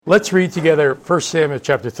Let's read together 1 Samuel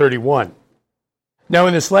chapter 31. Now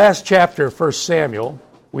in this last chapter of 1 Samuel,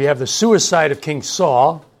 we have the suicide of King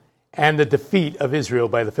Saul and the defeat of Israel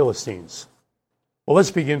by the Philistines. Well, let's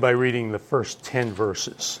begin by reading the first 10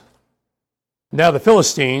 verses. Now the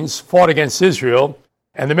Philistines fought against Israel,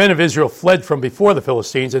 and the men of Israel fled from before the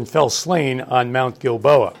Philistines and fell slain on Mount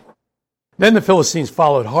Gilboa. Then the Philistines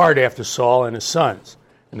followed hard after Saul and his sons,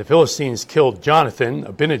 and the Philistines killed Jonathan,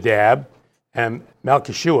 Abinadab, and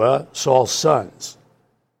Malchishua, Saul's sons.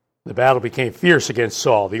 The battle became fierce against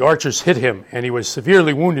Saul. The archers hit him, and he was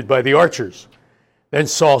severely wounded by the archers. Then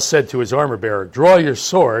Saul said to his armor-bearer, "Draw your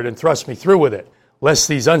sword and thrust me through with it, lest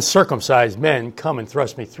these uncircumcised men come and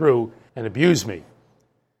thrust me through and abuse me."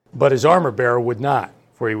 But his armor-bearer would not,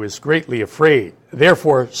 for he was greatly afraid.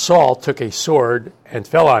 Therefore Saul took a sword and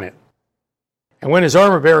fell on it. And when his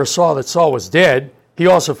armor-bearer saw that Saul was dead, he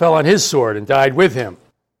also fell on his sword and died with him.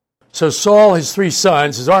 So Saul, his 3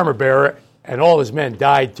 sons, his armor-bearer, and all his men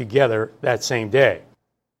died together that same day.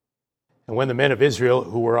 And when the men of Israel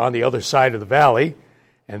who were on the other side of the valley,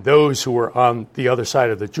 and those who were on the other side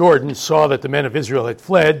of the Jordan, saw that the men of Israel had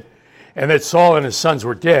fled, and that Saul and his sons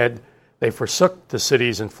were dead, they forsook the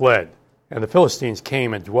cities and fled, and the Philistines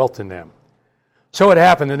came and dwelt in them. So it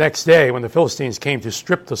happened the next day, when the Philistines came to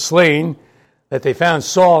strip the slain, that they found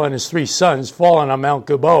Saul and his 3 sons fallen on Mount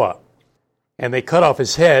Gilboa. And they cut off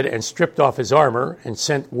his head and stripped off his armor and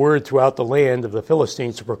sent word throughout the land of the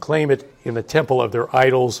Philistines to proclaim it in the temple of their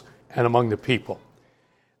idols and among the people.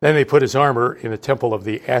 Then they put his armor in the temple of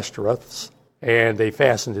the Ashtoreths, and they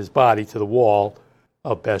fastened his body to the wall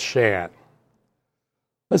of Bethshan.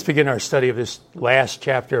 Let's begin our study of this last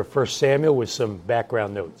chapter of 1 Samuel with some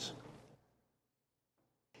background notes.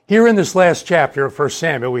 Here in this last chapter of 1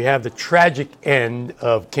 Samuel, we have the tragic end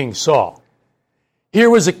of King Saul. Here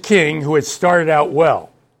was a king who had started out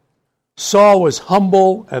well. Saul was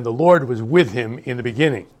humble, and the Lord was with him in the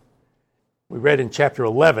beginning. We read in chapter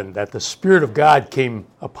 11 that the Spirit of God came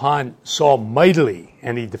upon Saul mightily,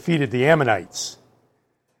 and he defeated the Ammonites.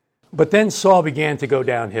 But then Saul began to go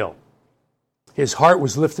downhill. His heart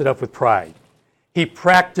was lifted up with pride. He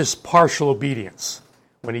practiced partial obedience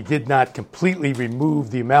when he did not completely remove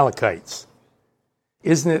the Amalekites.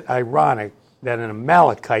 Isn't it ironic that an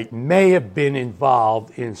Amalekite may have been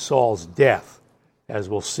involved in Saul's death, as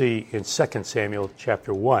we'll see in 2 Samuel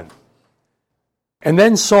chapter 1. And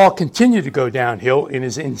then Saul continued to go downhill in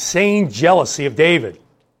his insane jealousy of David.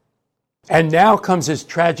 And now comes his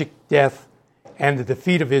tragic death and the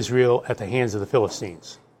defeat of Israel at the hands of the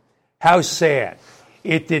Philistines. How sad.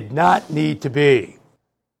 It did not need to be.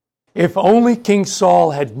 If only King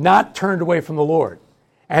Saul had not turned away from the Lord,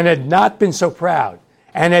 and had not been so proud,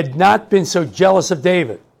 and had not been so jealous of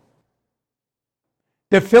David.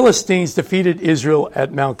 The Philistines defeated Israel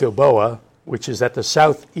at Mount Gilboa, which is at the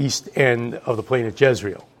southeast end of the plain of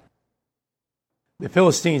Jezreel. The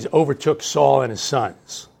Philistines overtook Saul and his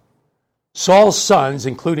sons. Saul's sons,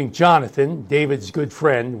 including Jonathan, David's good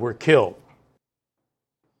friend, were killed.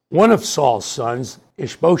 One of Saul's sons,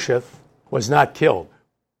 Ishbosheth, was not killed.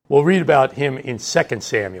 We'll read about him in 2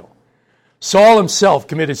 Samuel. Saul himself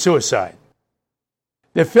committed suicide.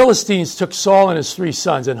 The Philistines took Saul and his 3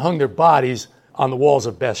 sons and hung their bodies on the walls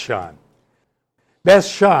of Bethshan.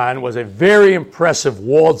 Bethshan was a very impressive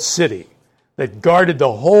walled city that guarded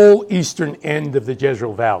the whole eastern end of the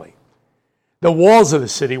Jezreel Valley. The walls of the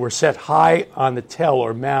city were set high on the tell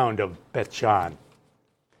or mound of Bethshan.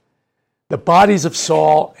 The bodies of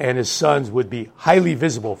Saul and his sons would be highly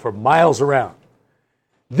visible for miles around.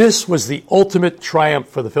 This was the ultimate triumph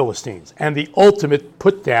for the Philistines and the ultimate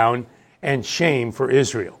put down and shame for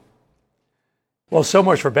Israel. Well, so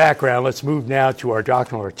much for background. Let's move now to our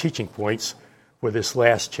doctrinal or teaching points for this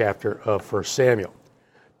last chapter of 1 Samuel.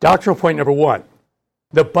 Doctrinal point number 1.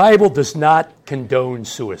 The Bible does not condone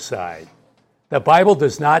suicide. The Bible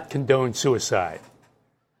does not condone suicide.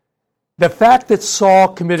 The fact that Saul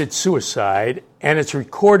committed suicide, and it's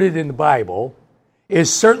recorded in the Bible,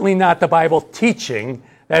 is certainly not the Bible teaching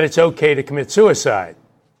that it's okay to commit suicide.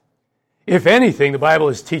 If anything, the Bible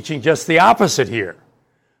is teaching just the opposite here.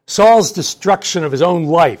 Saul's destruction of his own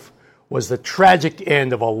life was the tragic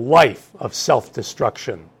end of a life of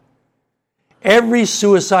self-destruction. Every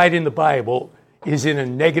suicide in the Bible is in a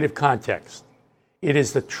negative context. It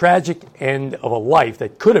is the tragic end of a life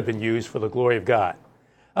that could have been used for the glory of God.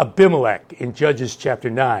 Abimelech in Judges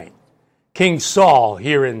chapter 9. King Saul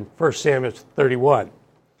here in 1 Samuel 31.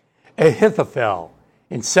 Ahithophel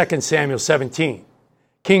in 2 Samuel 17.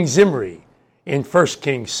 King Zimri in 1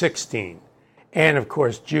 Kings 16, and of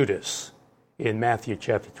course Judas in Matthew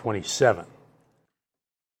chapter 27.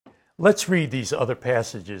 Let's read these other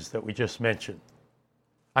passages that we just mentioned.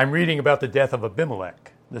 I'm reading about the death of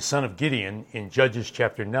Abimelech, the son of Gideon, in Judges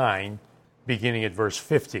chapter 9, beginning at verse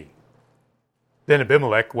 50. Then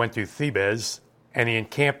Abimelech went to Thebez, and he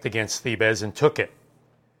encamped against Thebez and took it.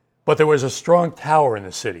 But there was a strong tower in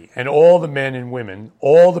the city, and all the men and women,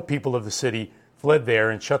 all the people of the city, fled there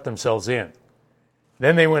and shut themselves in.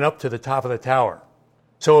 Then they went up to the top of the tower.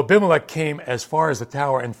 So Abimelech came as far as the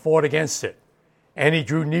tower and fought against it, and he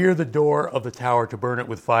drew near the door of the tower to burn it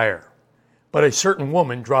with fire. But a certain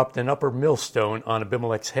woman dropped an upper millstone on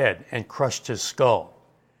Abimelech's head and crushed his skull.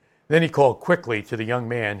 Then he called quickly to the young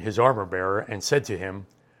man, his armor-bearer, and said to him,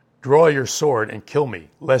 "Draw your sword and kill me,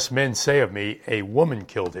 lest men say of me, 'A woman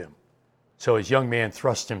killed him.' So his young man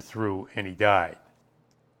thrust him through, and he died."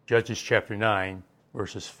 Judges chapter 9,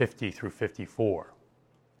 verses 50 through 54.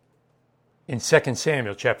 In 2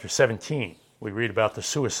 Samuel chapter 17, we read about the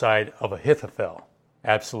suicide of Ahithophel,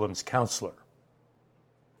 Absalom's counselor.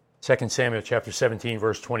 2 Samuel chapter 17,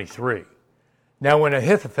 verse 23. Now when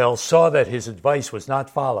Ahithophel saw that his advice was not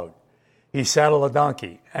followed, he saddled a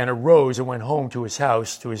donkey and arose and went home to his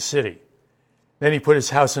house, to his city. Then he put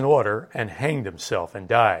his house in order and hanged himself and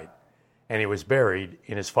died, and he was buried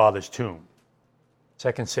in his father's tomb.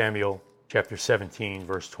 2 Samuel chapter 17,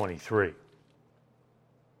 verse 23.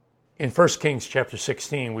 In 1 Kings chapter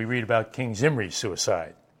 16, we read about King Zimri's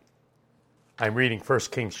suicide. I'm reading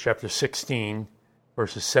 1 Kings chapter 16,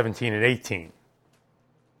 verses 17 and 18.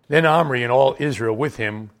 Then Omri and all Israel with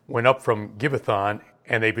him went up from Gibbethon,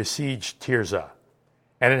 and they besieged Tirzah.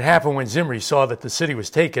 And it happened when Zimri saw that the city was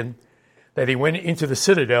taken, that he went into the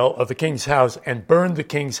citadel of the king's house and burned the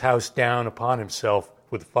king's house down upon himself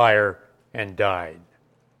with fire and died.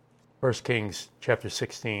 1 Kings chapter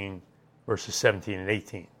 16, verses 17 and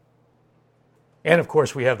 18. And of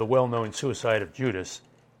course, we have the well-known suicide of Judas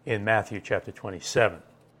in Matthew chapter 27.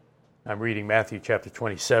 I'm reading Matthew chapter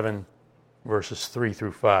 27, verses 3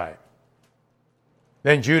 through 5.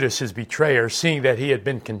 Then Judas, his betrayer, seeing that he had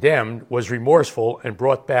been condemned, was remorseful and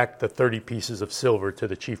brought back the 30 pieces of silver to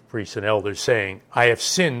the chief priests and elders, saying, "I have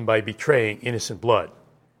sinned by betraying innocent blood."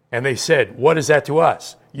 And they said, "What is that to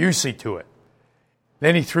us? You see to it."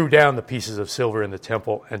 Then he threw down the pieces of silver in the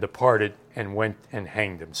temple and departed and went and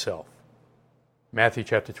hanged himself. Matthew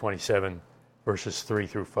chapter 27, verses 3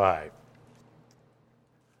 through 5.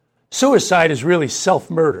 Suicide is really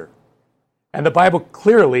self-murder. And the Bible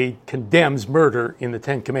clearly condemns murder in the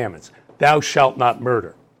Ten Commandments. Thou shalt not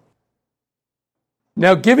murder.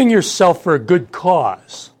 Now, giving yourself for a good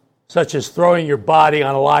cause, such as throwing your body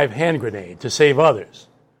on a live hand grenade to save others,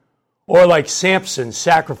 or like Samson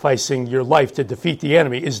sacrificing your life to defeat the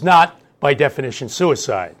enemy, is not, by definition,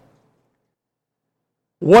 suicide.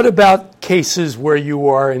 What about cases where you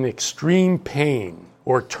are in extreme pain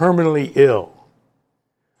or terminally ill?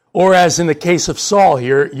 Or as in the case of Saul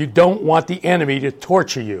here, you don't want the enemy to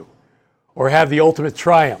torture you or have the ultimate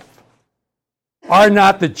triumph. Are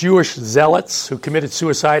not the Jewish zealots who committed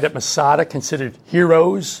suicide at Masada considered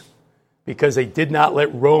heroes because they did not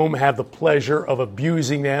let Rome have the pleasure of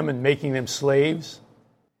abusing them and making them slaves?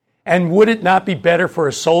 And would it not be better for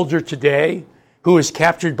a soldier today who is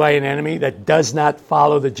captured by an enemy that does not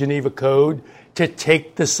follow the Geneva Code to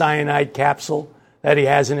take the cyanide capsule that he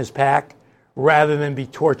has in his pack, rather than be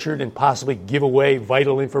tortured and possibly give away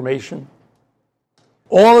vital information?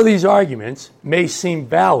 All of these arguments may seem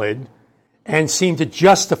valid and seem to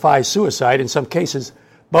justify suicide in some cases,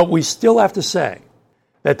 but we still have to say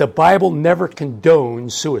that the Bible never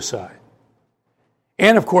condones suicide.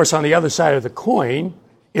 And of course, on the other side of the coin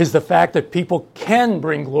is the fact that people can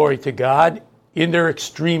bring glory to God in their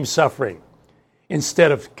extreme suffering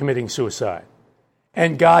instead of committing suicide.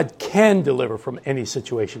 And God can deliver from any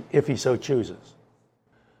situation if he so chooses.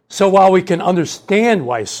 So while we can understand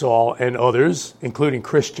why Saul and others, including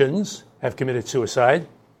Christians, have committed suicide,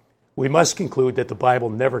 we must conclude that the Bible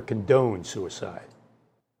never condones suicide.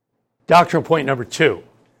 Doctrinal point number 2.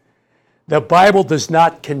 The Bible does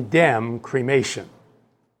not condemn cremation.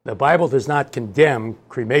 The Bible does not condemn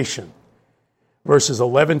cremation. Verses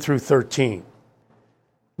 11 through 13.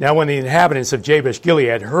 Now when the inhabitants of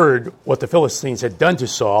Jabesh-Gilead heard what the Philistines had done to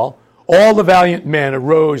Saul, all the valiant men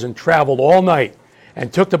arose and traveled all night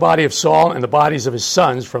and took the body of Saul and the bodies of his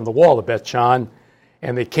sons from the wall of Bethshan,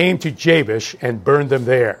 and they came to Jabesh and burned them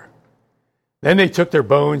there. Then they took their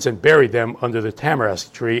bones and buried them under the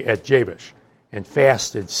tamarisk tree at Jabesh and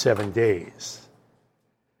fasted 7 days.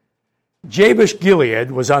 Jabesh-Gilead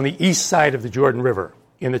was on the east side of the Jordan River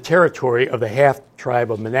in the territory of the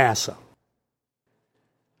half-tribe of Manasseh.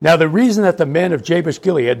 Now, the reason that the men of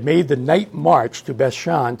Jabesh-Gilead made the night march to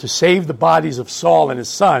Bethshan to save the bodies of Saul and his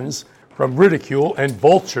sons from ridicule and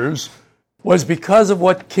vultures was because of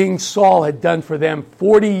what King Saul had done for them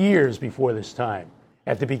 40 years before this time,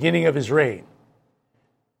 at the beginning of his reign.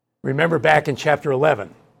 Remember back in chapter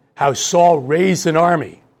 11, how Saul raised an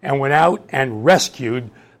army and went out and rescued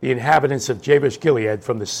the inhabitants of Jabesh-Gilead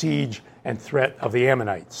from the siege and threat of the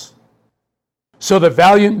Ammonites. So the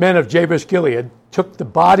valiant men of Jabesh-Gilead took the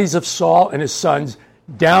bodies of Saul and his sons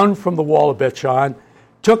down from the wall of Bethshan,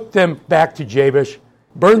 took them back to Jabesh,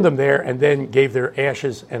 burned them there, and then gave their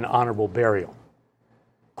ashes an honorable burial.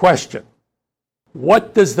 Question: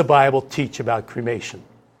 what does the Bible teach about cremation?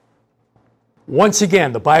 Once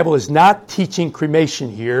again, the Bible is not teaching cremation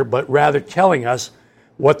here, but rather telling us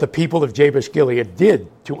what the people of Jabesh-Gilead did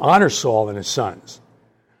to honor Saul and his sons,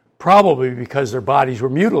 probably because their bodies were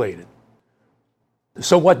mutilated.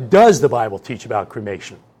 So what does the Bible teach about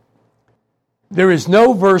cremation? There is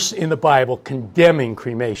no verse in the Bible condemning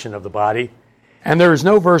cremation of the body, and there is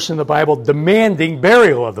no verse in the Bible demanding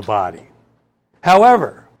burial of the body.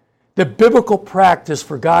 However, the biblical practice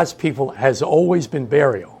for God's people has always been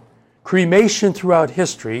burial. Cremation throughout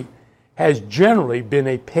history has generally been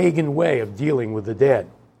a pagan way of dealing with the dead.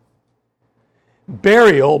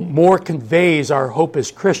 Burial more conveys our hope as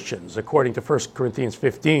Christians, according to 1 Corinthians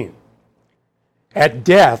 15. At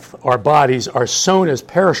death, our bodies are sown as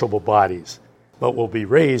perishable bodies, but will be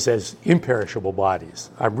raised as imperishable bodies.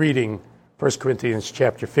 I'm reading 1 Corinthians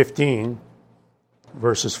chapter 15,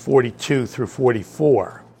 verses 42 through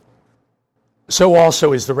 44. So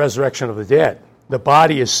also is the resurrection of the dead. The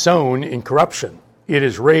body is sown in corruption. It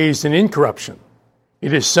is raised in incorruption.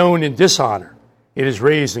 It is sown in dishonor. It is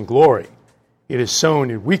raised in glory. It is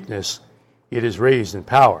sown in weakness. It is raised in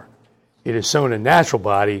power. It is sown a natural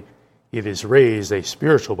body. It is raised a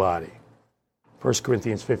spiritual body. 1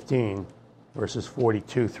 Corinthians 15, verses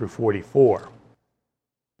 42 through 44.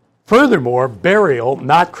 Furthermore, burial,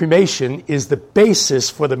 not cremation, is the basis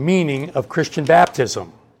for the meaning of Christian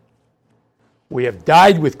baptism. We have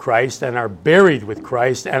died with Christ and are buried with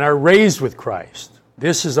Christ and are raised with Christ.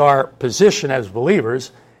 This is our position as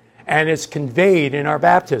believers, and it's conveyed in our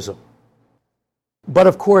baptism. But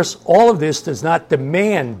of course, all of this does not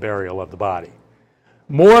demand burial of the body.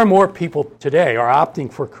 More and more people today are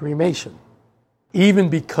opting for cremation, even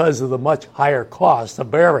because of the much higher cost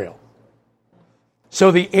of burial. So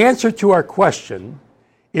the answer to our question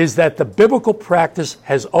is that the biblical practice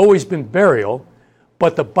has always been burial,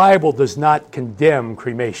 but the Bible does not condemn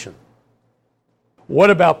cremation. What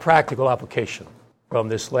about practical application from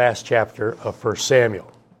this last chapter of 1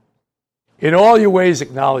 Samuel? In all your ways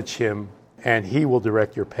acknowledge him, and he will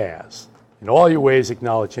direct your paths. In all your ways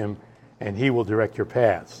acknowledge him, and he will direct your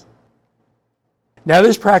paths. Now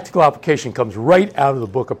this practical application comes right out of the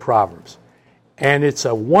book of Proverbs, and it's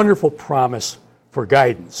a wonderful promise for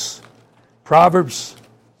guidance. Proverbs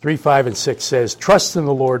 3, 5, and 6 says, "Trust in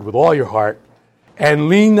the Lord with all your heart, and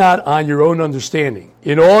lean not on your own understanding.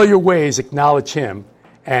 In all your ways acknowledge him,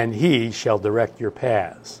 and he shall direct your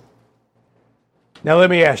paths." Now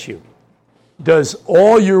let me ask you, does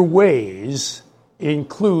all your ways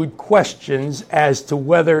include questions as to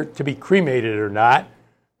whether to be cremated or not,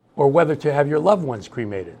 or whether to have your loved ones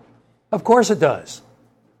cremated? Of course it does.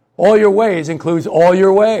 All your ways includes all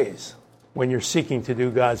your ways when you're seeking to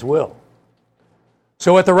do God's will.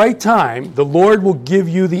 So at the right time, the Lord will give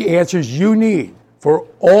you the answers you need for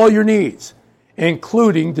all your needs,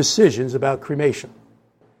 including decisions about cremation.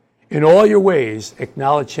 In all your ways,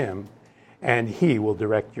 acknowledge him, and he will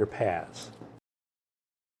direct your paths.